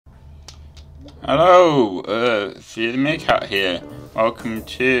Hello, Fear the Meerkat here. Welcome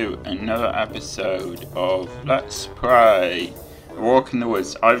to another episode of Let's Play A Walk in the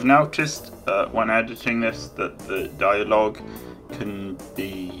Woods. I've noticed when editing this that the dialogue can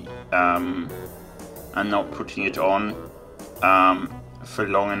be, and not putting it on for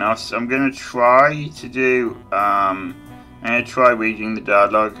long enough. So I'm going to try to do, I'm going to try reading the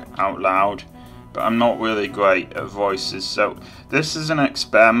dialogue out loud. But I'm not really great at voices, so this is an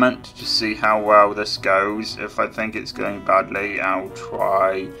experiment to see how well this goes. If I think it's going badly, I'll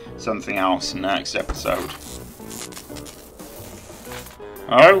try something else in the next episode.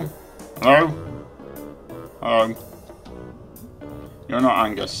 Hello? Hello? Hello? You're not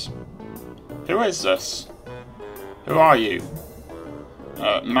Angus. Who is this? Who are you?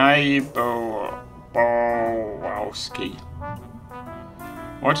 Mabel Bowalski.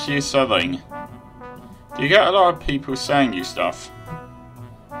 What are you selling? Do you get a lot of people saying you stuff?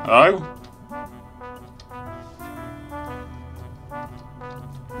 Hello?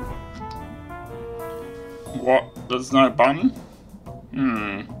 What? There's no button?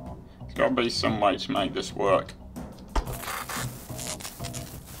 There's gotta be some way to make this work.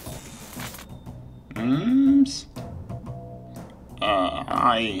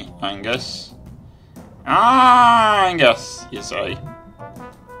 Hi, Angus. Ah, Angus, you say.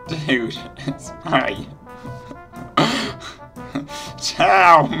 Dude, it's me.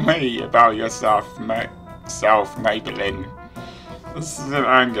 Tell me about yourself, Maybelline. This is an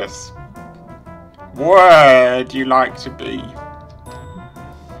Angus. Where do you like to be?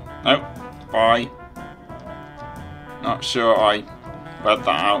 Nope, bye. Not sure I read that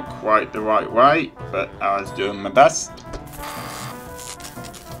out quite the right way, but I was doing my best.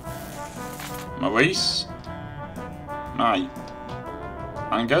 Maurice? May.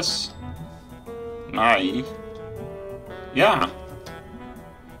 Angus? May? Yeah.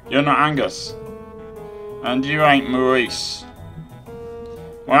 You're not Angus. And you ain't Maurice.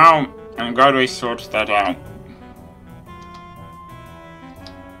 Well, I'm glad we sorted that out.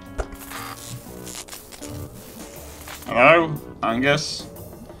 Hello, Angus?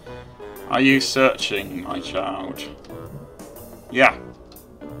 Are you searching, my child? Yeah.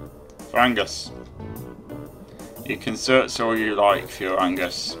 For Angus. You can search all you like for your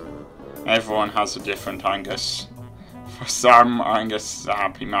Angus. Everyone has a different Angus. For some, Angus is a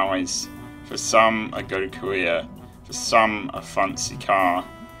happy marriage. For some, a good career. For some, a fancy car.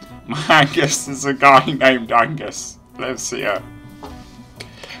 My Angus is a guy named Angus. Lives here.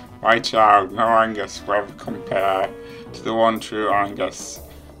 My child, no Angus will ever compare to the one true Angus,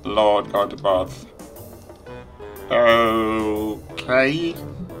 the Lord God above. Okay.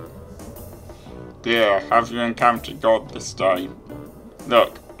 Dear, have you encountered God this day?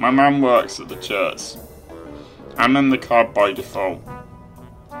 Look, my mum works at the church. I'm in the club by default.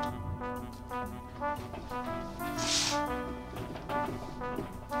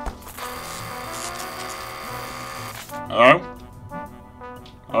 Hello?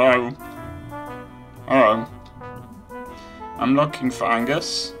 Hello? Hello? I'm looking for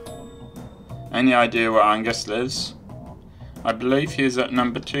Angus. Any idea where Angus lives? I believe he is at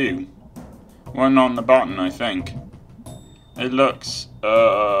number 2. One on the button, I think. It looks,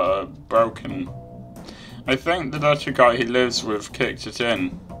 broken. I think the little guy he lives with kicked it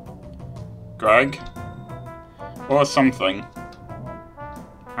in. Greg? Or something.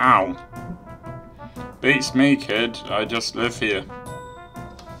 Ow. Beats me, kid. I just live here.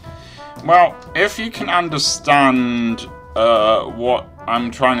 Well, if you can understand, what I'm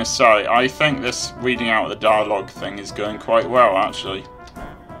trying to say, I think this reading out the dialogue thing is going quite well, actually.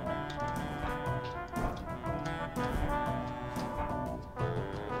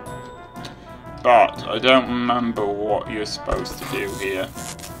 But I don't remember what you're supposed to do here.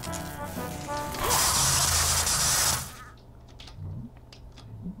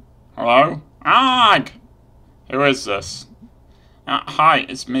 Hello? Ag! Who is this? Hi,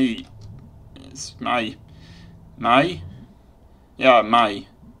 it's me. It's May. May? Yeah, May.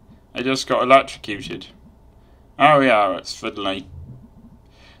 I just got electrocuted. Oh yeah, it's fiddly.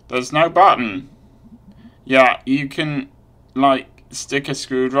 There's no button. Yeah, you can, like, stick a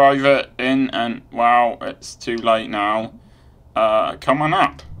screwdriver in and, well, it's too late now. Come on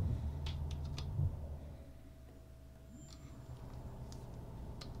up.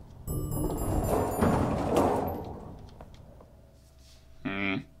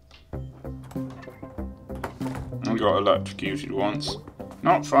 I got electrocuted once.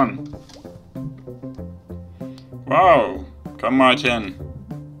 Not fun. Whoa, come right in.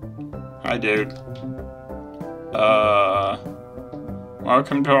 Hi, dude.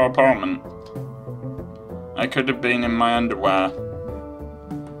 Welcome to our apartment. I could have been in my underwear.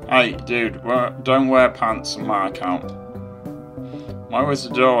 Hey, dude, don't wear pants on my account. Why was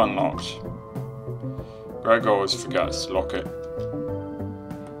the door unlocked? Greg always forgets to lock it.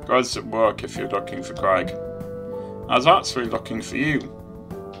 Greg's at work if you're looking for Greg. I was actually looking for you.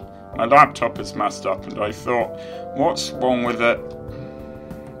 My laptop is messed up and I thought, what's wrong with it?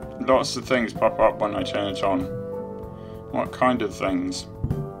 Lots of things pop up when I turn it on. What kind of things?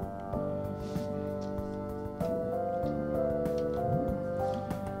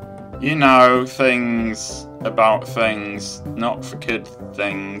 You know, things about things, not for kid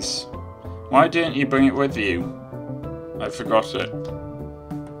things. Why didn't you bring it with you? I forgot it.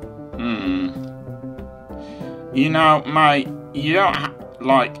 You know, mate, you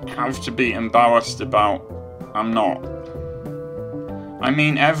don't have to be embarrassed about... I'm not. I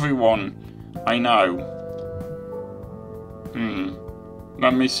mean everyone I know.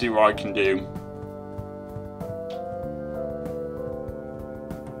 Let me see what I can do.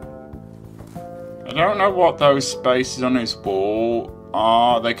 I don't know what those spaces on his wall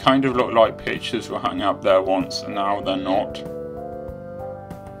are. They kind of look like pictures were hung up there once and now they're not.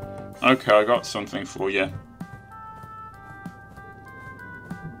 Okay, I got something for you.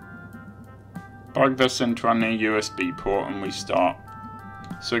 Plug this into a new USB port and we start.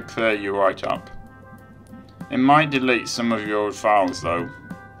 So clear you right up. It might delete some of your old files though.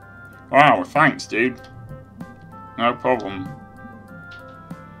 Wow, thanks dude. No problem.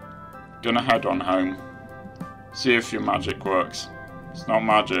 Gonna head on home. See if your magic works. It's not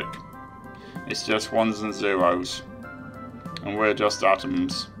magic. It's just ones and zeros. And we're just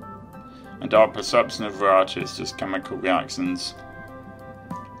atoms. And our perception of reality is just chemical reactions.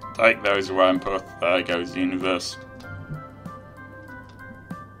 Take those away and put, there goes the universe.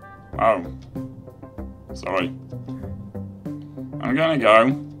 Oh. Sorry. I'm gonna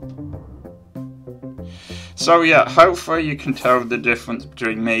go. So yeah, hopefully you can tell the difference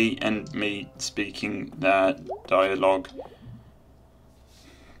between me and me speaking their dialogue.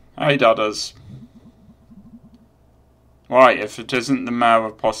 Hey dadders. Right, if it isn't the mayor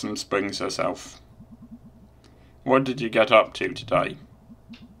of Possum Springs herself. What did you get up to today?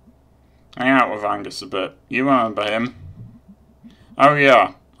 Hang out with Angus a bit. You remember him? Oh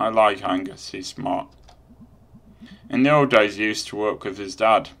yeah, I like Angus, he's smart. In the old days he used to work with his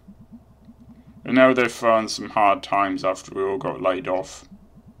dad. I know they've thrown some hard times after we all got laid off.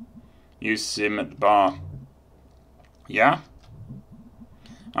 Used to see him at the bar. Yeah?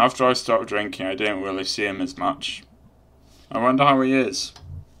 After I stopped drinking, I didn't really see him as much. I wonder how he is.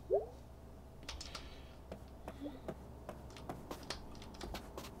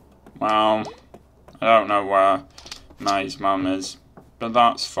 Well, I don't know where May's mum is, but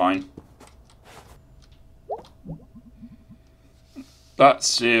that's fine. Let's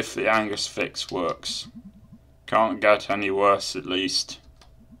see if the Angus fix works. Can't get any worse at least.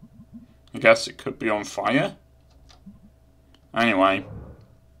 I guess it could be on fire? Anyway.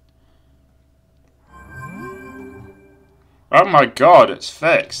 Oh my god, it's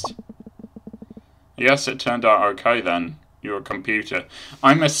fixed. I guess it turned out okay then. You're a computer.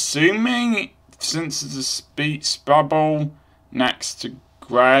 I'm assuming, since there's a speech bubble next to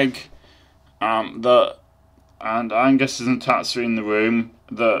Greg, and Angus isn't actually in the room,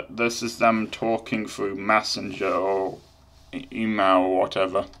 that this is them talking through Messenger or email or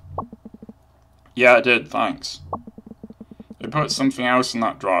whatever. Yeah, I did, thanks. They put something else in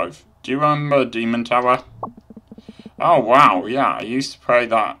that drive. Do you remember Demon Tower? Oh wow, yeah, I used to play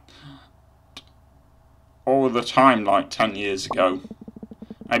that all the time like 10 years ago.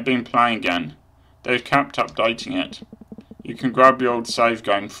 I've been playing again. They've kept updating it. You can grab the old save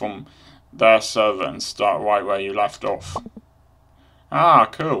game from their server and start right where you left off. Ah,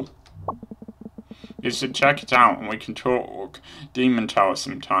 cool. You should check it out and we can talk Demon Tower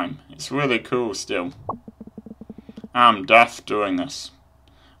sometime. It's really cool still. I'm deaf doing this.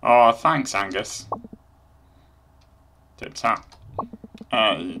 Oh, thanks Angus. Tip's hat.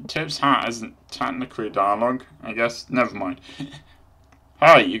 Tip's hat isn't technically dialogue, I guess. Never mind.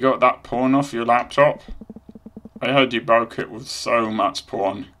 Hey, you got that porn off your laptop? I heard you broke it with so much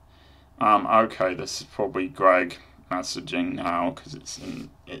porn. Okay, this is probably Greg messaging now because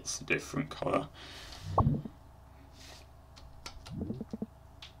it's a different colour.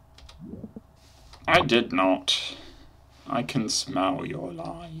 I did not. I can smell your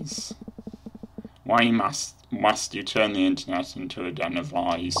lies. Why must you turn the internet into a den of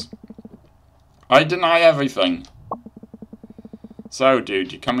lies? I deny everything. So,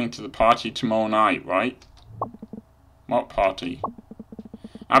 dude, you're coming to the party tomorrow night, right? What party?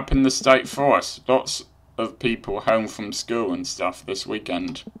 Up in the state forest. Lots of people home from school and stuff this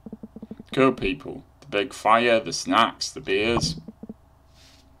weekend. Cool people. The big fire, the snacks, the beers.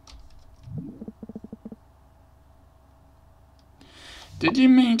 Did you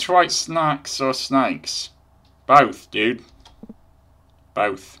mean to write snacks or snakes? Both, dude.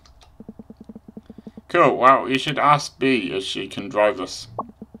 Both. Cool, well, you should ask Bea if she can drive us.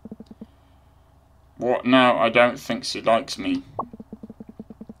 What? No, I don't think she likes me.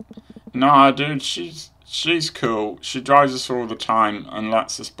 Nah, dude, she's cool. She drives us all the time and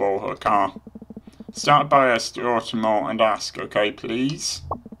lets us borrow her car. Start by us to Automall and ask, okay, please?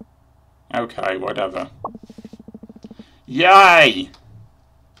 Okay, whatever. Yay!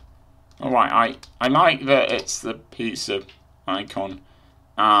 Alright, I like that it's the pizza icon.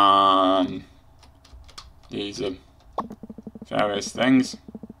 These are various things.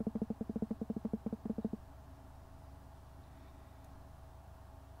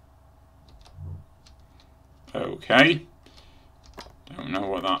 Okay. Don't know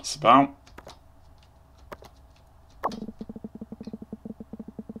what that's about.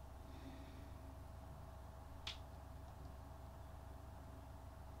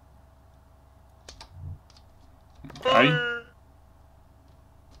 Okay.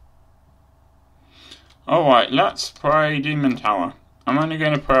 Alright, let's play Demon Tower. I'm only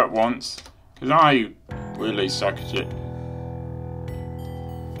going to play it once, because I really suck at it.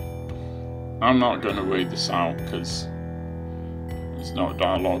 I'm not going to read this out, because it's not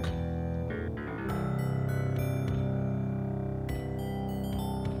dialogue.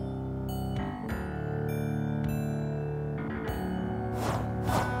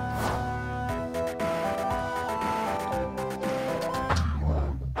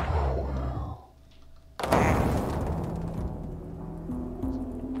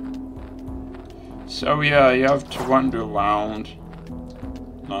 So yeah, you have to wander around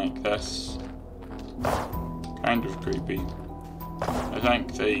like this. Kind of creepy. I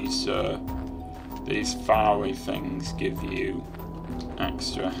think these fiery things give you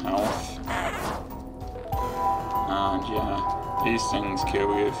extra health. And yeah, these things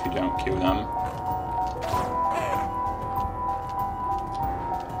kill you if you don't kill them.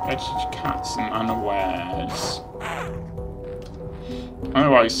 Let's catch some unawares.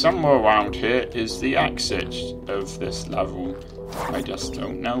 Anyway, somewhere around here is the exit of this level. I just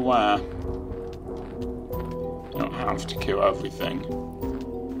don't know where. You don't have to kill everything.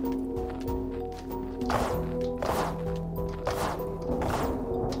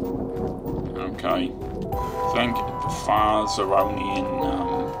 Okay. I think the files are only in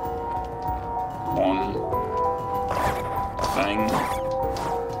one thing.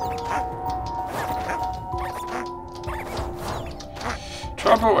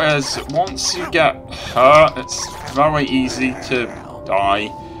 Trouble is, once you get hurt, it's very easy to die.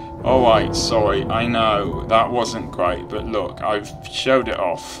 Alright, sorry, I know, that wasn't great, but look, I've showed it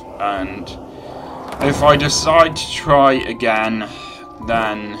off, and if I decide to try again,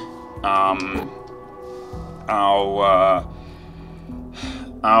 then,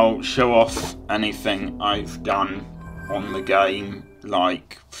 I'll show off anything I've done on the game,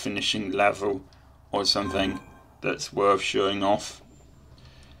 like finishing level or something that's worth showing off.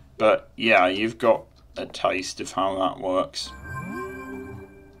 But yeah, you've got a taste of how that works.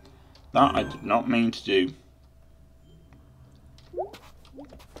 That I did not mean to do.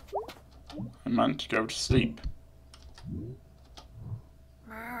 I meant to go to sleep.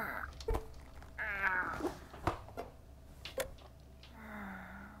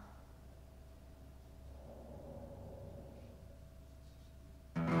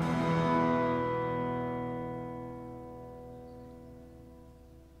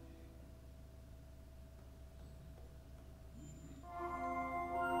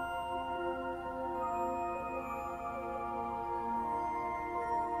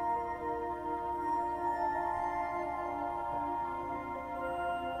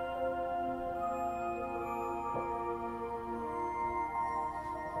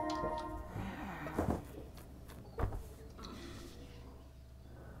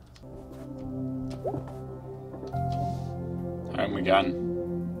 Home again,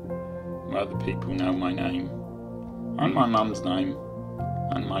 where the people know my name, and my mum's name,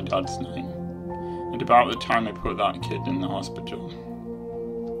 and my dad's name, and about the time I put that kid in the hospital.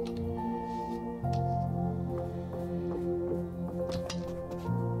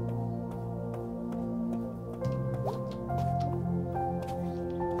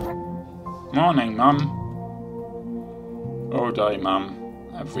 Morning, Mum. All day, Mum.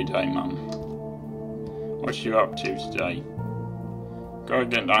 Every day, Mum. What you up to today?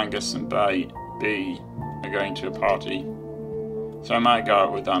 Greg and Angus and Bea are going to a party, so I might go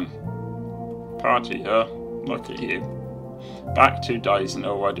out with them. Party, huh? Look at you. Back 2 days and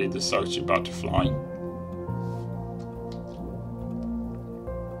already the social butterfly.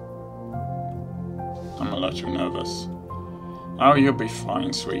 I'm a little nervous. Oh, you'll be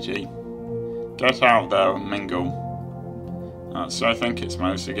fine, sweetie. Get out there and mingle. So I think it's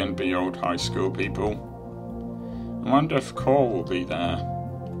mostly going to be old high school people. I wonder if Cole will be there.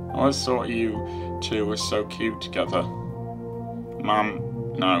 I always thought you two were so cute together. Mum,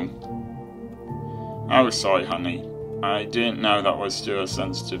 no. Oh, sorry, honey. I didn't know that was still a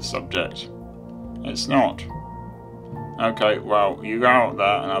sensitive subject. It's not. Okay, well, you go out there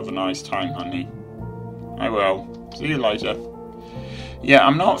and have a nice time, honey. I will. See you later. Yeah,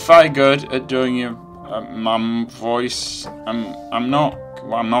 I'm not very good at doing your mum voice. I'm not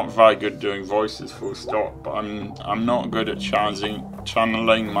very good at doing voices, full stop. But I'm not good at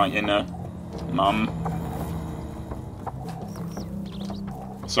channeling my inner mum.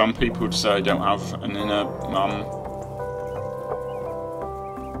 Some people would say I don't have an inner mum.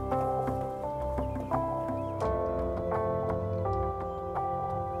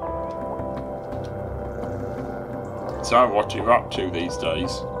 So, what are you up to these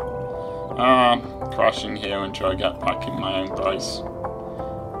days? Crashing here until I get back in my own place.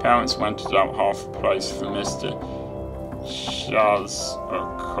 Parents rented out half a place for Mr.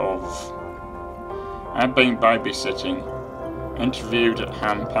 Shazakov. I've been babysitting. Interviewed at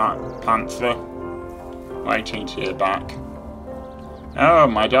Ham Panther. Waiting to hear back. Oh,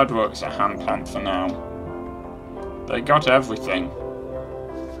 my dad works at Ham Panther now. They got everything.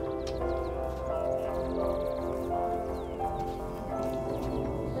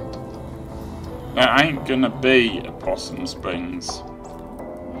 There ain't gonna be a Possum Springs.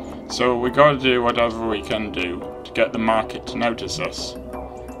 So we gotta do whatever we can do to get the market to notice us.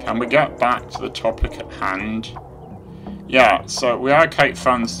 Can we get back to the topic at hand? Yeah, so we allocate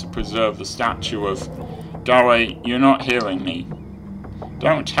funds to preserve the statue of... Gary, you're not hearing me.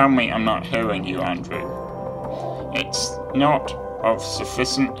 Don't tell me I'm not hearing you, Andrew. It's not of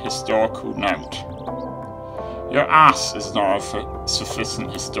sufficient historical note. Your ass is not of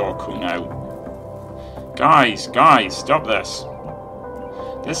sufficient historical note. Guys, stop this.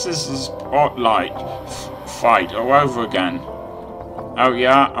 This is a spotlight fight all over again. Oh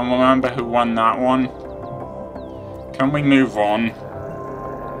yeah, and remember who won that one? Can we move on?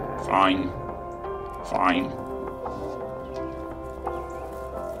 Fine.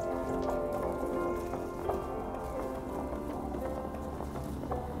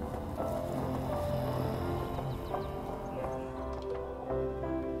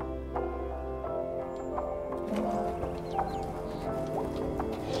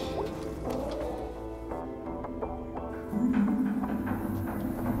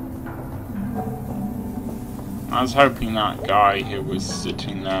 I was hoping that guy who was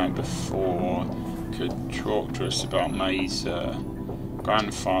sitting there before could talk to us about May's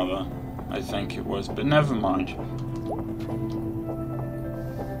grandfather, I think it was, but never mind.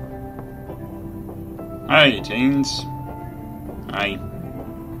 Hey, teens. Hey.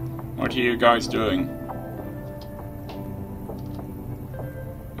 What are you guys doing?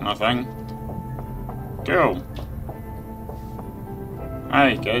 Nothing? Cool.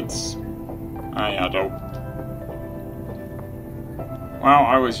 Hey, kids. Hey, adult. Well,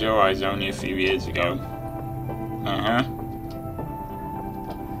 I was your age only a few years ago.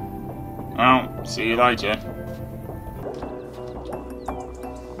 Well, see you later.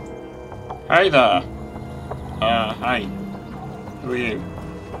 Hey there! Hey. Who are you?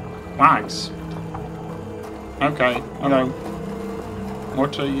 Wags. Okay, hello.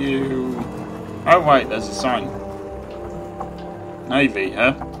 What are you... Oh wait, there's a sign. Navy,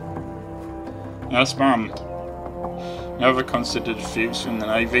 huh? Yes, ma'am. Never considered a future in the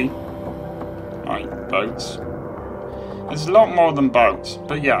Navy? Like boats? There's a lot more than boats,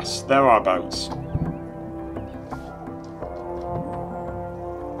 but yes, there are boats.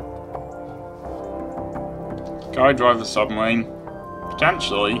 Can I drive a submarine?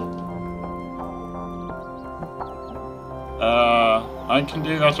 Potentially. I can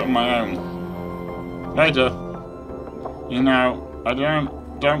do that on my own. Later. You know, I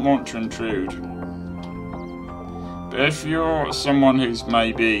don't want to intrude. But if you're someone who's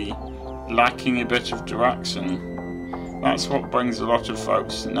maybe lacking a bit of direction, that's what brings a lot of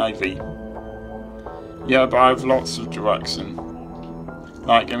folks to the Navy. Yeah, but I have lots of direction.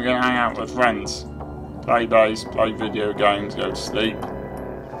 Like, I'm gonna hang out with friends, play bass, play video games, go to sleep,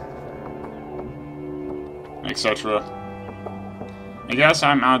 etc. I guess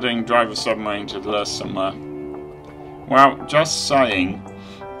I'm adding drive a submarine to the list somewhere. Well, just saying.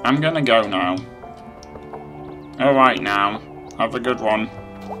 I'm gonna go now. Alright now. Have a good one.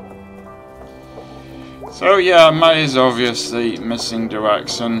 So yeah, May is obviously missing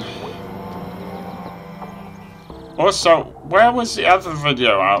direction. Also, where was the other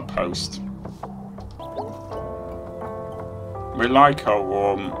video outpost? We like our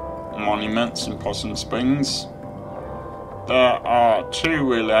war monuments in Possum Springs. There are 2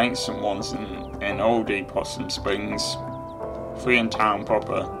 really ancient ones in oldie Possum Springs, 3 in town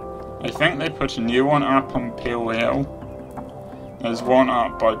proper. I think they put a new one up on Peel Hill. There's one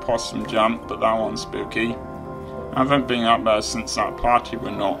up by Possum Jump, but that one's spooky. I haven't been up there since that party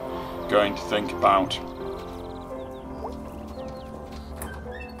we're not going to think about.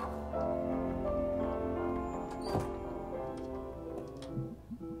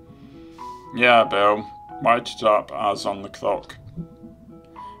 Yeah, Bill, write it up as on the clock.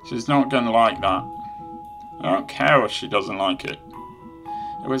 She's not going to like that. I don't care if she doesn't like it.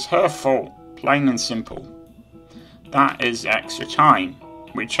 It was her fault, plain and simple. That is extra time.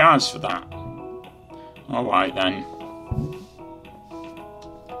 We charge for that. Alright then.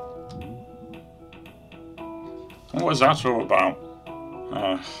 What was that all about?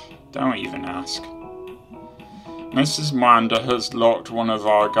 Don't even ask. Mrs. Miranda has locked one of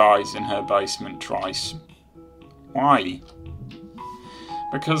our guys in her basement twice. Why?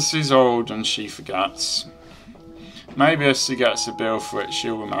 Because she's old and she forgets. Maybe if she gets a bill for it,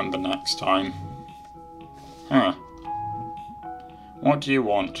 she'll remember next time. Huh. What do you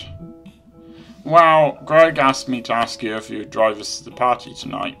want? Well, Greg asked me to ask you if you would drive us to the party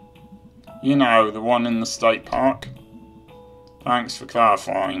tonight. You know, the one in the state park. Thanks for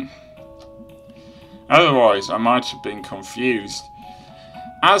clarifying. Otherwise, I might have been confused.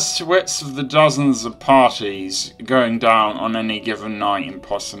 As to which of the dozens of parties going down on any given night in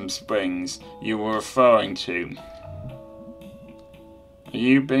Possum Springs you were referring to. Are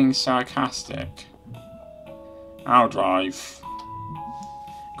you being sarcastic? I'll drive.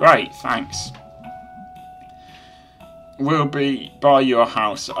 Great, thanks. We'll be by your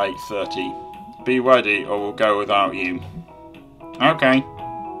house at 8:30. Be ready or we'll go without you. Okay.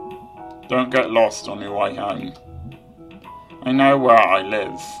 Don't get lost on your way home. I know where I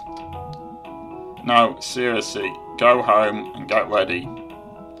live. No, seriously, go home and get ready.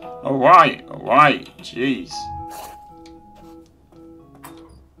 Alright, jeez.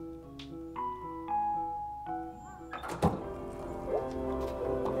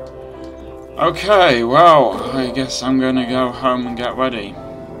 Okay, well, I guess I'm gonna go home and get ready.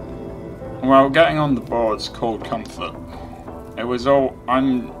 Well, getting on the board's called comfort.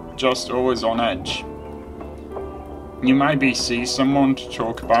 I'm just always on edge. You maybe see someone to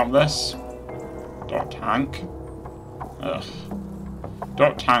talk about this? Dot Hank? Ugh.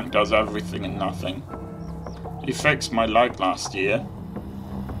 Dot Hank does everything and nothing. He fixed my leg last year.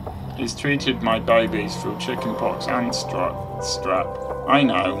 He's treated my babies through chickenpox and strep. I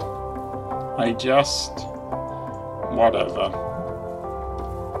know. I just... whatever.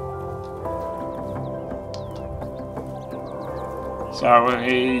 So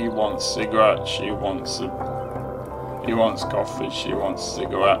he wants cigarettes, he wants coffee, she wants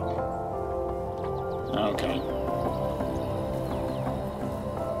cigarette. Okay.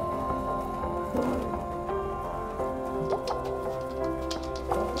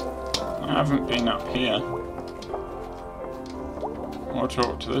 I haven't been up here. I'll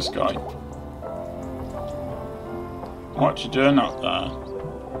talk to this guy. What you doing up there?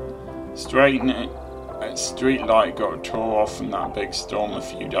 Straighten it. A street light got tore off in that big storm a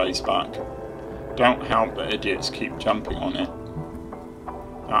few days back. Don't help the idiots keep jumping on it.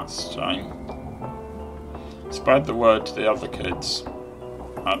 That's a shame. Spread the word to the other kids.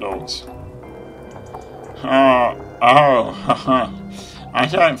 Adults. Haha. I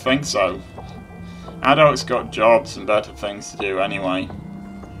don't think so. Adults got jobs and better things to do anyway.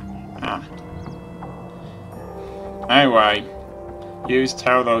 Anyway, yous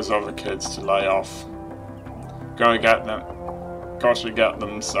tell those other kids to lay off. Gotta get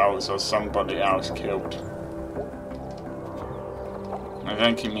themselves or somebody else killed. I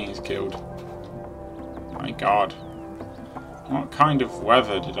think he means killed. My God. What kind of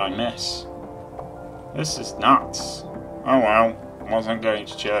weather did I miss? This is nuts. Oh well, wasn't going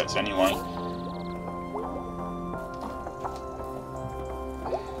to church anyway.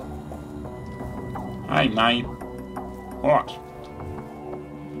 Hey mate. What?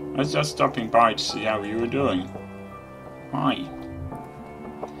 I was just stopping by to see how you were doing. Why?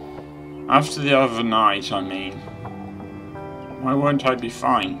 After the other night, I mean. Why won't I be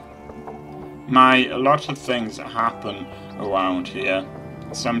fine? A lot of things that happen around here.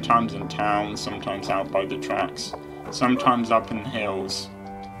 Sometimes in town, sometimes out by the tracks, sometimes up in the hills.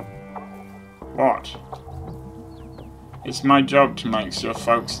 What? It's my job to make sure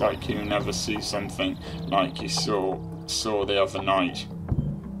folks like you never see something like you saw the other night.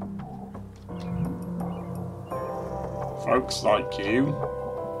 Folks like you?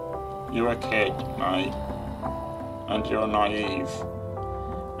 You're a kid, mate. and you're naive.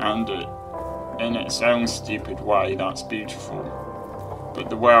 And in its own stupid way, that's beautiful. But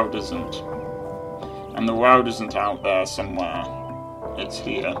the world isn't. And the world isn't out there somewhere. It's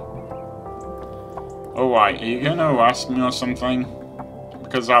here. Alright, are you going to arrest me or something?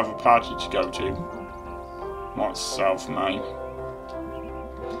 Because I have a party to go to. What's self-made?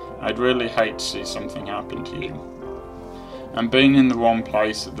 I'd really hate to see something happen to you. And being in the wrong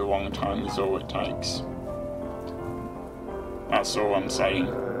place at the wrong time is all it takes. That's all I'm saying.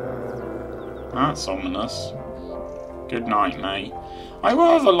 That's ominous. Good night, May. I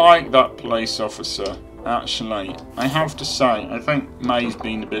rather like that police officer, actually. I have to say, I think May's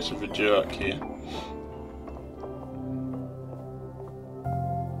been a bit of a jerk here.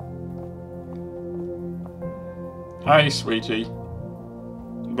 Hey, sweetie.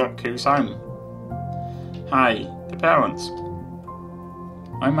 Look who's home. Hey, the parents.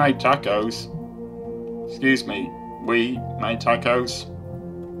 I made tacos. Excuse me, we made tacos.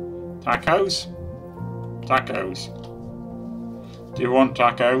 Tacos? Tacos. Do you want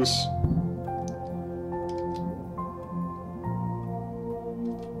tacos?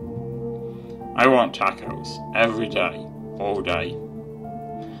 I want tacos. Every day. All day.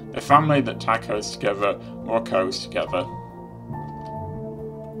 A family that tacos together or goes together.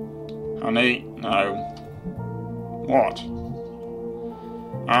 Honey, no. What?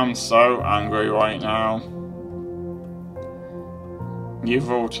 I'm so angry right now.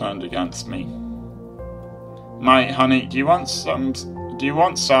 You've all turned against me. Mate, honey, do you want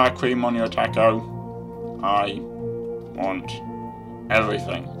sour cream on your taco? I want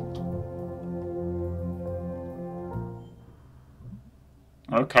everything.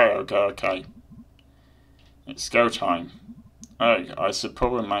 Okay. It's go time. I should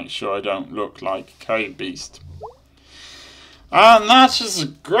probably make sure I don't look like a cave beast. And that is a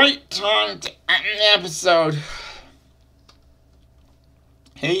great time to end the episode.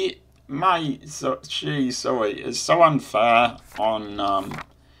 She is so unfair on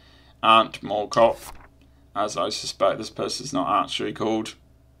Aunt Morcop, as I suspect this person's not actually called.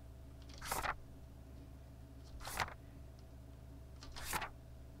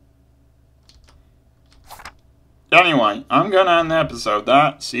 Anyway, I'm going to end the episode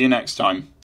there. See you next time.